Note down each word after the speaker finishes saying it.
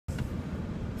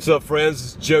What's up,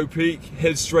 friends? It's Joe Peak,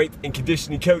 head strength and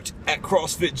conditioning coach at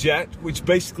CrossFit Jacked, which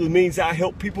basically means I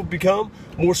help people become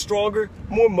more stronger,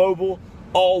 more mobile,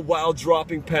 all while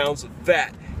dropping pounds of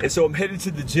fat. And so I'm headed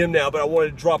to the gym now, but I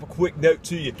wanted to drop a quick note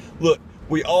to you. Look,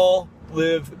 we all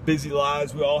live busy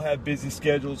lives. We all have busy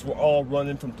schedules. We're all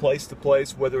running from place to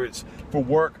place, whether it's for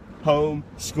work, home,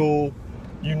 school,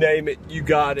 you name it, you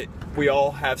got it. We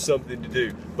all have something to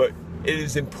do. But it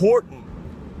is important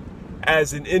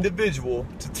as an individual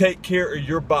to take care of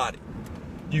your body.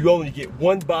 You only get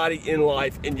one body in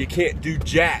life, and you can't do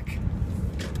jack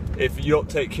if you don't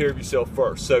take care of yourself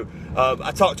first. So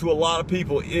I talk to a lot of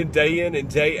people day in and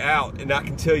day out, and I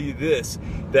can tell you this,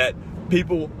 that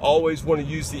people always want to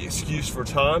use the excuse for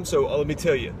time. So let me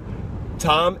tell you,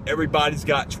 time, everybody's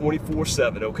got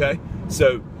 24/7, okay?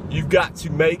 So you've got to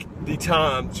make the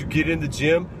time to get in the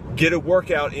gym, get a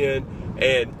workout in,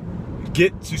 and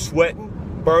get to sweating,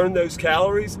 burn those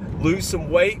calories, lose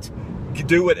some weight,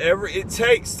 do whatever it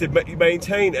takes to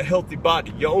maintain a healthy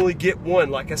body. You only get one,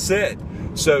 like I said.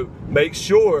 So make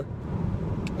sure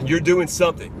you're doing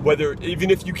something.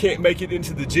 Even if you can't make it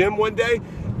into the gym one day,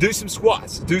 do some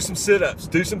squats, do some sit-ups,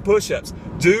 do some push-ups,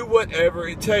 do whatever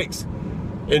it takes.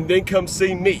 And then come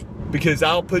see me, because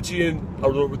I'll put you in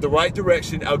the right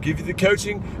direction. I'll give you the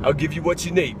coaching. I'll give you what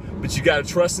you need. But you got to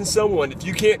trust in someone. If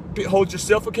you can't hold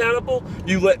yourself accountable,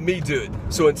 you let me do it.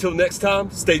 So until next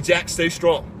time, stay jacked, stay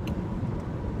strong.